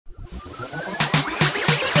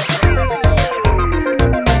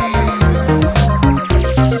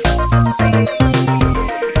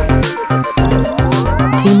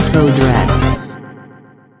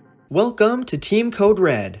Welcome to Team Code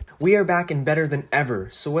Red. We are back and better than ever,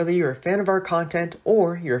 so whether you're a fan of our content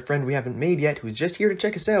or you're a friend we haven't made yet who's just here to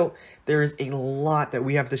check us out, there is a lot that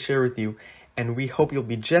we have to share with you, and we hope you'll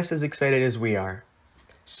be just as excited as we are.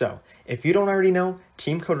 So, if you don't already know,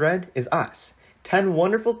 Team Code Red is us, 10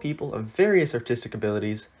 wonderful people of various artistic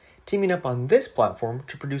abilities, teaming up on this platform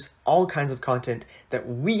to produce all kinds of content that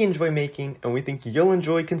we enjoy making and we think you'll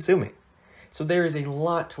enjoy consuming. So there is a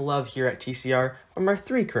lot to love here at TCR from our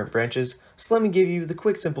 3 current branches, so let me give you the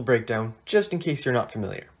quick simple breakdown just in case you're not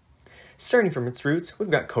familiar. Starting from its roots, we've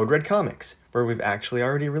got Code Red Comics, where we've actually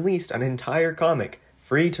already released an entire comic,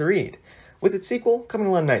 free to read, with its sequel coming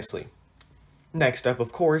along nicely. Next up,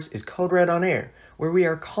 of course, is Code Red On Air, where we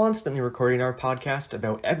are constantly recording our podcast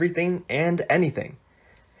about everything and anything.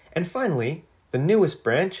 And finally, the newest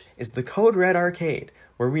branch is the Code Red Arcade,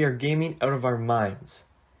 where we are gaming out of our minds.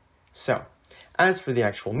 So, as for the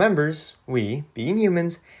actual members, we, being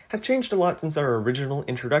humans, have changed a lot since our original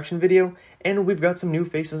introduction video, and we've got some new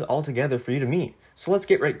faces altogether for you to meet, so let's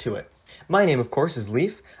get right to it. My name, of course, is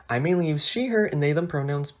Leaf. I mainly use she, her, and they, them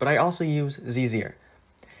pronouns, but I also use Zzier.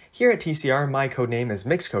 Here at TCR, my codename is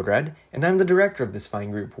MixCodeRed, and I'm the director of this fine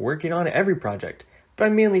group, working on every project, but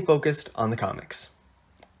I'm mainly focused on the comics.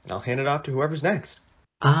 And I'll hand it off to whoever's next.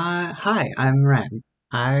 Hi, I'm Ren.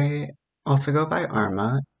 I also go by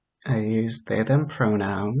Arma. I use they, them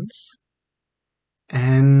pronouns.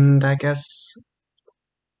 And I guess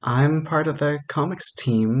I'm part of the comics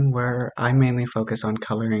team where I mainly focus on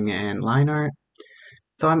coloring and line art,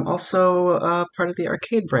 though I'm also part of the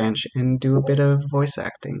arcade branch and do a bit of voice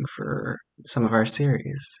acting for some of our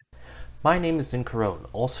series. My name is Zincaron,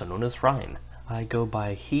 also known as Ryan. I go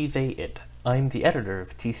by he, they, it. I'm the editor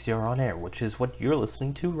of TCR On Air, which is what you're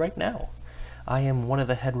listening to right now. I am one of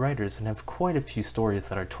the head writers and have quite a few stories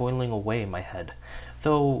that are toiling away in my head,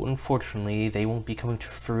 though unfortunately they won't be coming to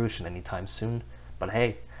fruition anytime soon. But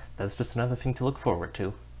hey, that's just another thing to look forward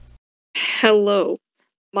to. Hello,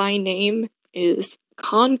 my name is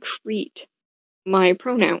Concrete. My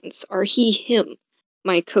pronouns are he, him.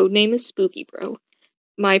 My codename is Spooky Bro.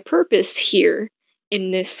 My purpose here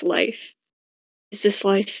in this life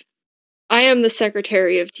I am the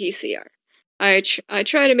secretary of TCR. I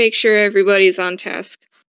try to make sure everybody's on task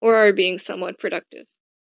or are being somewhat productive.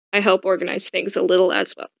 I help organize things a little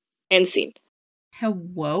as well. And scene.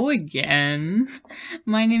 Hello again.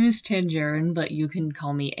 My name is Tangerine, but you can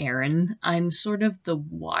call me Aaron. I'm sort of the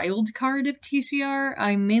wild card of TCR.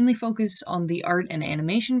 I mainly focus on the art and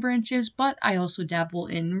animation branches, but I also dabble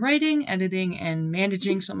in writing, editing, and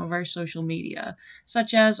managing some of our social media,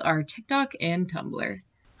 such as our TikTok and Tumblr.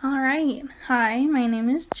 Alright, hi, my name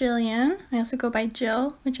is Jillian. I also go by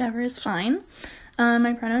Jill, whichever is fine.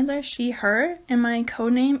 My pronouns are she, her, and my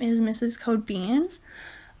codename is Mrs. Code Beans.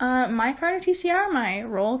 My part of TCR, my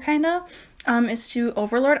role kinda, is to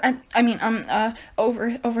overlord,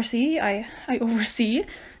 oversee, I oversee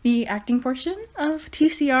the acting portion of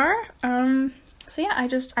TCR. So yeah,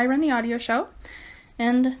 I run the audio show,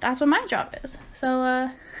 and that's what my job is. So,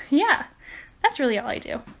 yeah, that's really all I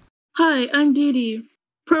do. Hi, I'm Dee Dee.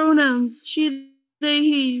 Pronouns, she, they,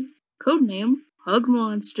 he. Codename, Hug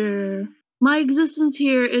Monster. My existence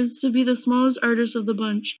here is to be the smallest artist of the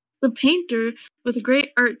bunch, the painter with a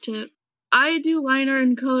great art tip. I do line art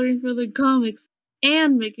and coloring for the comics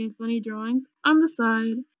and making funny drawings on the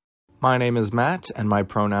side. My name is Matt, and my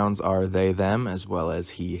pronouns are they, them, as well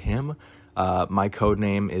as he, him. My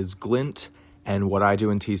codename is Glint, and what I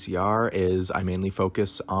do in TCR is I mainly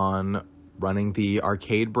focus on running the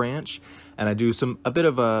arcade branch, and I do a bit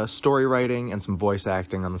of story writing and some voice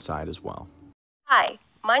acting on the side as well. Hi,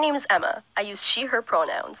 my name is Emma. I use she, her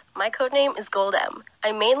pronouns. My codename is Gold M.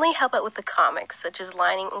 I mainly help out with the comics, such as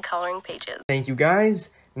lining and coloring pages. Thank you, guys.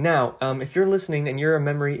 Now, if you're listening and your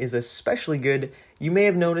memory is especially good, you may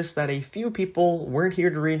have noticed that a few people weren't here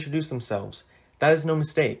to reintroduce themselves. That is no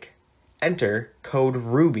mistake. Enter Code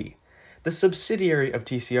Ruby. The subsidiary of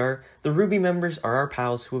TCR, the Ruby members are our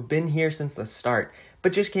pals who have been here since the start,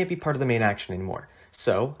 but just can't be part of the main action anymore.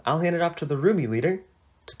 So, I'll hand it off to the Ruby leader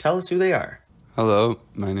to tell us who they are. Hello,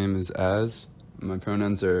 my name is Az. My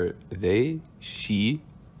pronouns are they, she,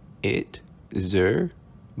 it, zer,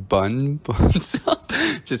 bun,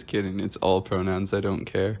 bunsel. Just kidding, it's all pronouns, I don't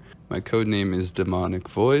care. My codename is Demonic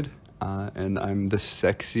Void, and I'm the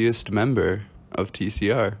sexiest member of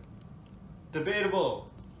TCR. Debatable.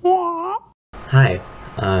 Hi,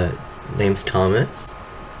 name's Thomas,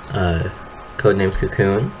 codename's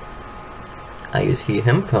Cocoon. I use he,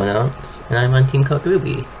 him pronouns, and I'm on Team Code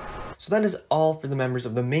Ruby. So that is all for the members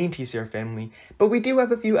of the main TCR family, but we do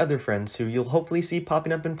have a few other friends who you'll hopefully see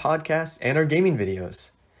popping up in podcasts and our gaming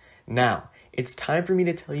videos. Now, it's time for me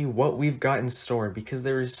to tell you what we've got in store because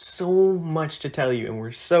there is so much to tell you and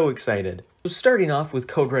we're so excited. So starting off with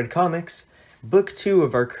Code Red Comics, Book 2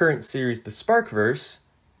 of our current series, The Sparkverse,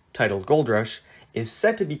 titled Gold Rush, is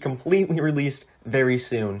set to be completely released very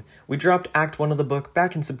soon. We dropped Act 1 of the book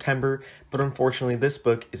back in September, but unfortunately this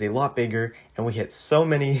book is a lot bigger and we hit so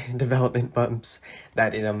many development bumps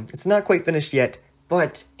that it's not quite finished yet,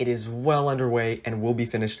 but it is well underway and will be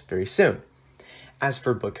finished very soon. As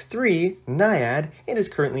for Book 3, Naiad, it is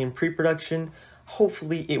currently in pre-production.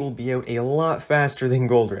 Hopefully it will be out a lot faster than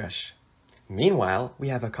Gold Rush. Meanwhile, we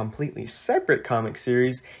have a completely separate comic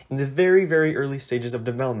series in the very, very early stages of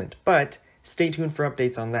development, but stay tuned for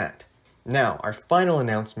updates on that. Now, our final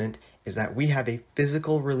announcement is that we have a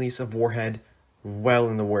physical release of Warhead well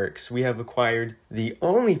in the works. We have acquired the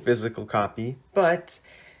only physical copy, but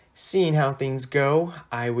seeing how things go,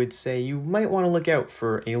 I would say you might want to look out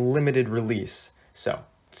for a limited release. So,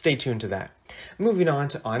 stay tuned to that. Moving on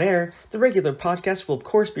to On Air, the regular podcast will of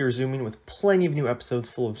course be resuming with plenty of new episodes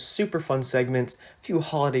full of super fun segments, a few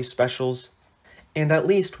holiday specials, and at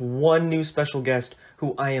least one new special guest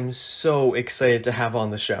who I am so excited to have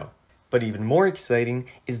on the show. But even more exciting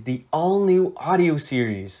is the all-new audio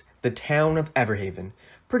series, The Town of Everhaven.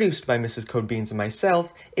 Produced by Mrs. Codebeans and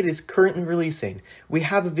myself, it is currently releasing. We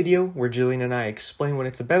have a video where Jillian and I explain what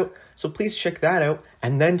it's about, so please check that out,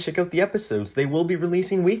 and then check out the episodes. They will be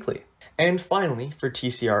releasing weekly. And finally, for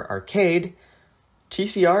TCR Arcade,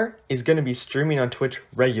 TCR is going to be streaming on Twitch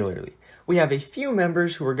regularly. We have a few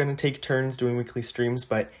members who are going to take turns doing weekly streams,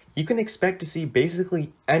 but you can expect to see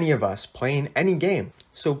basically any of us playing any game.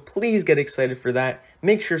 So please get excited for that.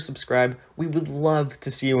 Make sure to subscribe. We would love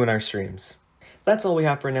to see you in our streams. That's all we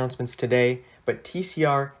have for announcements today, but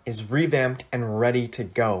TCR is revamped and ready to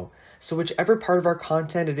go. So whichever part of our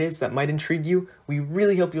content it is that might intrigue you, we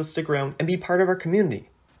really hope you'll stick around and be part of our community.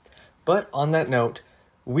 But on that note,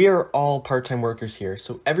 we are all part-time workers here,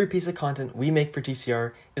 so every piece of content we make for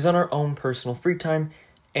TCR is on our own personal free time,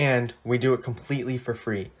 and we do it completely for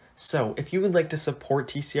free. So if you would like to support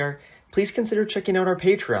TCR, please consider checking out our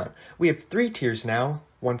Patreon. We have 3 tiers now,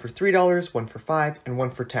 one for $3, one for $5, and one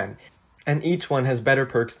for $10. And each one has better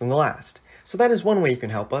perks than the last. So that is one way you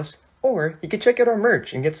can help us. Or you could check out our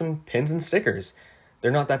merch and get some pins and stickers.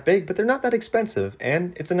 They're not that big, but they're not that expensive,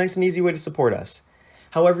 and it's a nice and easy way to support us.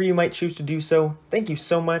 However you might choose to do so, thank you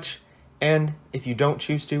so much. And if you don't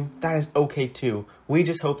choose to, that is okay too. We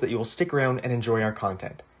just hope that you will stick around and enjoy our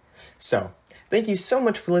content. So, thank you so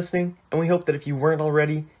much for listening, and we hope that if you weren't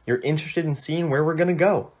already, you're interested in seeing where we're gonna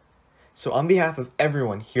go. So on behalf of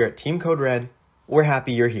everyone here at Team Code Red, we're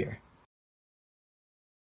happy you're here.